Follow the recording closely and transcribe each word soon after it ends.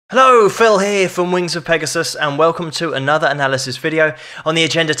Hello, Phil here from Wings of Pegasus, and welcome to another analysis video. On the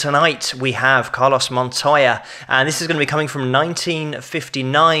agenda tonight we have Carlos Montoya, and this is going to be coming from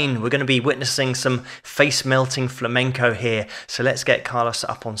 1959. We're going to be witnessing some face-melting flamenco here. So let's get Carlos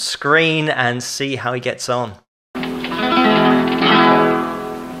up on screen and see how he gets on.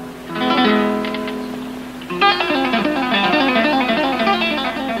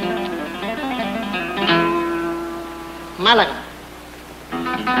 Malaga.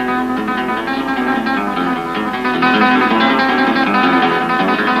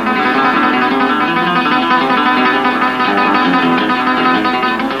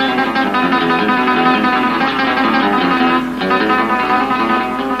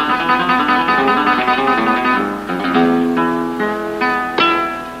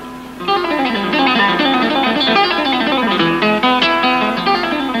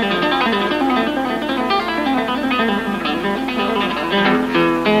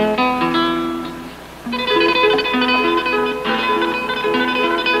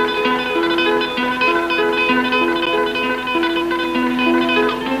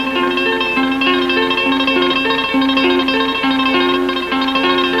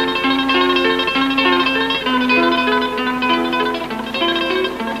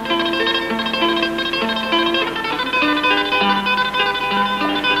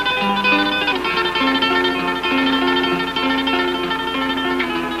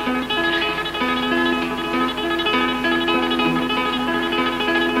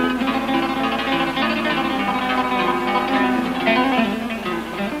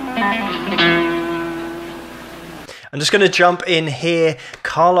 I'm just going to jump in here.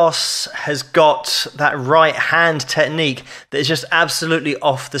 Carlos has got that right hand technique that is just absolutely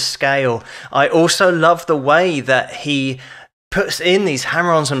off the scale. I also love the way that he puts in these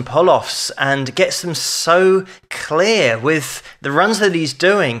hammer-ons and pull-offs and gets them so clear with the runs that he's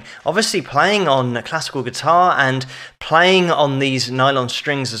doing. Obviously playing on a classical guitar and playing on these nylon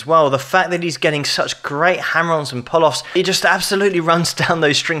strings as well. The fact that he's getting such great hammer-ons and pull-offs, he just absolutely runs down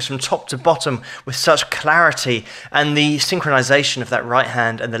those strings from top to bottom with such clarity, and the synchronization of that right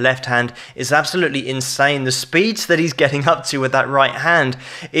hand and the left hand is absolutely insane. The speeds that he's getting up to with that right hand,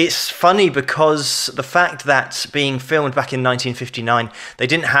 it's funny because the fact that being filmed back in 1959, they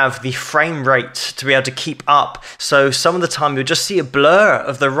didn't have the frame rate to be able to keep up, so some of the time you'll just see a blur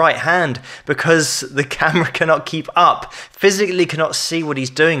of the right hand because the camera cannot keep up, physically cannot see what he's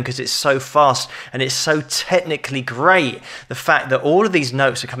doing because it's so fast and it's so technically great. The fact that all of these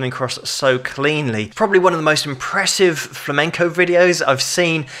notes are coming across so cleanly. Probably one of the most impressive flamenco videos I've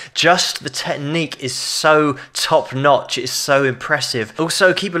seen. Just the technique is so top notch, it's so impressive.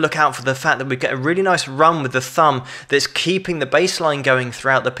 Also keep a lookout for the fact that we get a really nice run with the thumb that's keeping the bass line going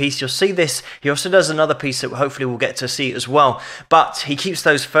throughout the piece. You'll see this. He also does another piece that hopefully we'll get to see as well, but he keeps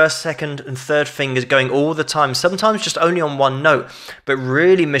those first, second and third fingers going all the time, sometimes just only on one note, but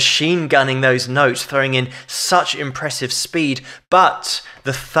really machine gunning those notes, throwing in such impressive speed. But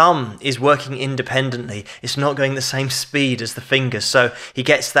the thumb is working independently. It's not going the same speed as the fingers, so he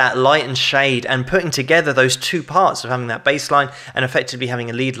gets that light and shade and putting together those two parts of having that bass line and effectively having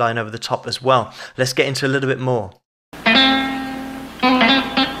a lead line over the top as well. Let's get into a little bit more.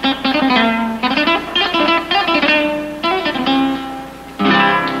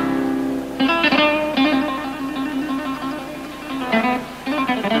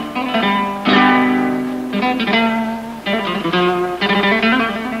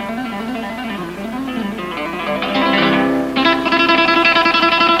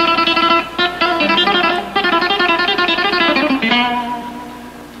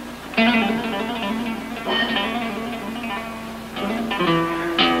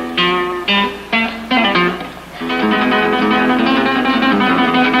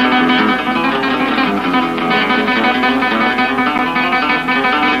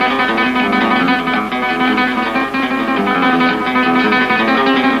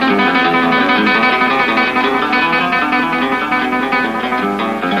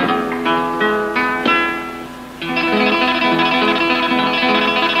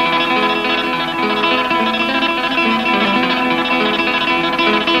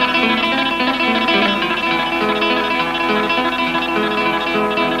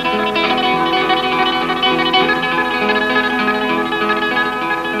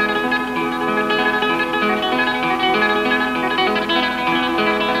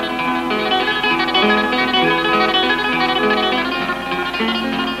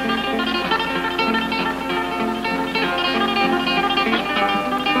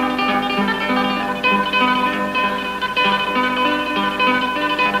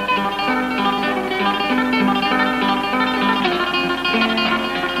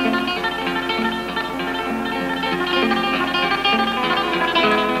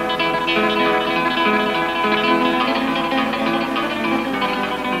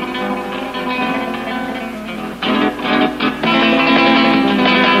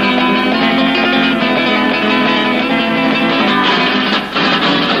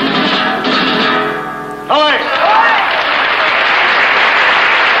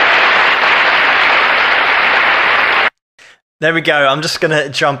 There we go. I'm just going to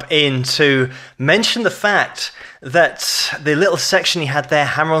jump in to mention the fact that the little section he had there,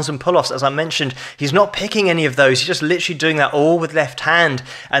 hammer-ons and pull-offs, as I mentioned, he's not picking any of those. He's just literally doing that all with left hand.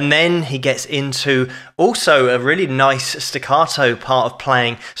 And then he gets into also a really nice staccato part of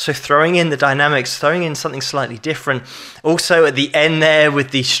playing. So throwing in the dynamics, throwing in something slightly different. Also at the end there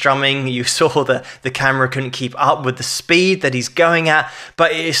with the strumming, you saw that the camera couldn't keep up with the speed that he's going at.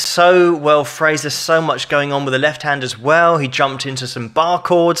 But it is so well phrased. There's so much going on with the left hand as well. He jumped into some bar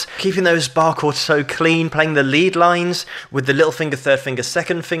chords, keeping those bar chords so clean, playing the lead lines with the little finger, third finger,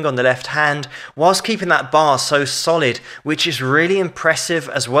 second finger on the left hand, whilst keeping that bar so solid, which is really impressive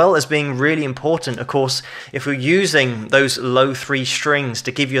as well as being really important. Of course, if you're using those low 3 strings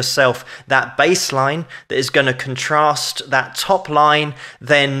to give yourself that bass line that is going to contrast that top line,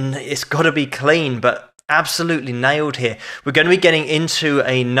 then it's got to be clean, but absolutely nailed here. We're going to be getting into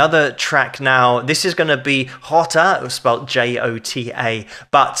another track now. This is going to be Jota, spelled J-O-T-A,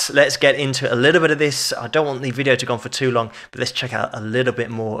 but let's get into a little bit of this. I don't want the video to go on for too long, but let's check out a little bit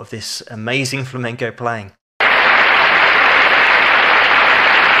more of this amazing flamenco playing.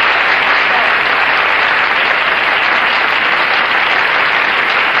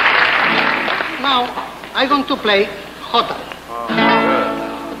 Now I'm going to play Jota.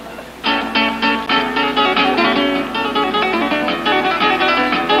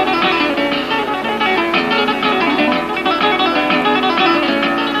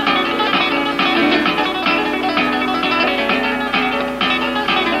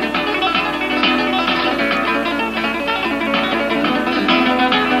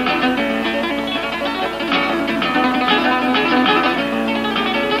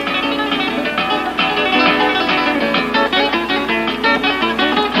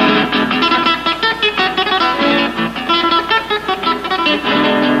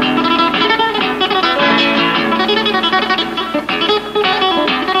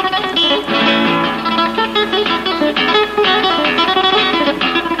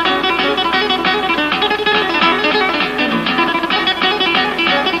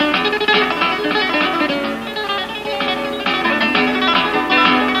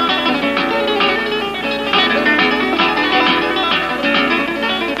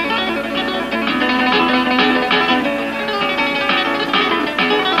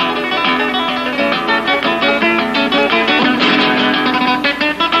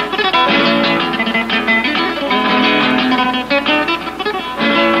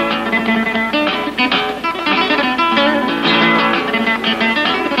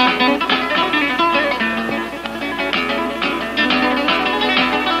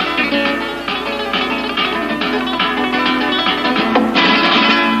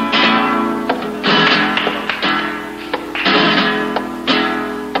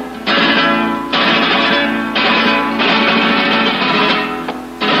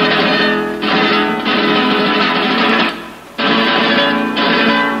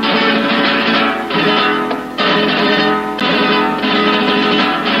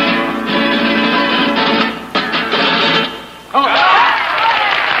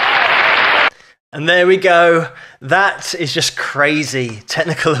 And there we go. That is just crazy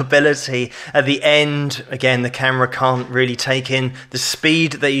technical ability. At the end, again, the camera can't really take in the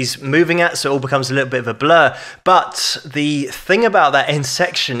speed that he's moving at, so it all becomes a little bit of a blur. But the thing about that end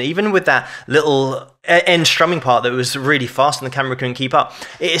section, even with that little end strumming part that was really fast and the camera couldn't keep up,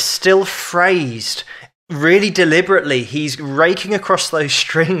 it is still phrased really deliberately. He's raking across those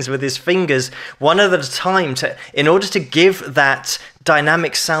strings with his fingers one at a time in order to give that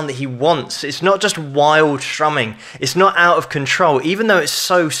dynamic sound that he wants. It's not just wild strumming. It's not out of control. Even though it's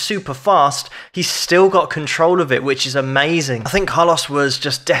so super fast, he's still got control of it, which is amazing. I think Carlos was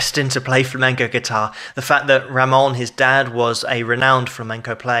just destined to play flamenco guitar. The fact that Ramon, his dad, was a renowned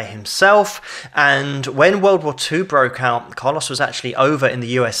flamenco player himself, and when World War II broke out, Carlos was actually over in the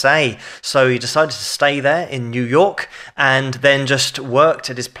USA, so he decided to stay there in New York and then just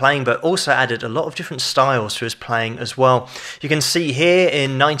worked at his playing, but also added a lot of different styles to his playing as well. You can see here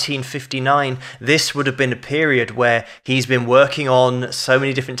in 1959, this would have been a period where he's been working on so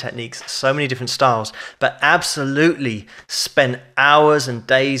many different techniques, so many different styles, but absolutely spent hours and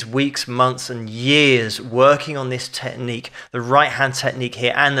days, weeks, months and years working on this technique. The right hand technique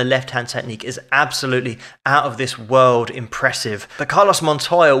here and the left hand technique is absolutely out of this world impressive. But Carlos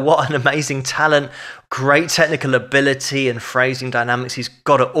Montoya, what an amazing talent. Great technical ability and phrasing dynamics. He's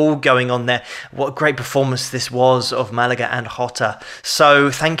got it all going on there. What a great performance this was of Malaga and Jota.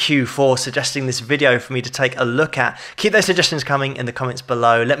 So thank you for suggesting this video for me to take a look at. Keep those suggestions coming in the comments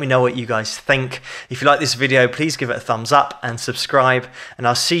below. Let me know what you guys think. If you like this video, please give it a thumbs up and subscribe. And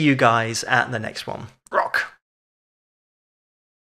I'll see you guys at the next one.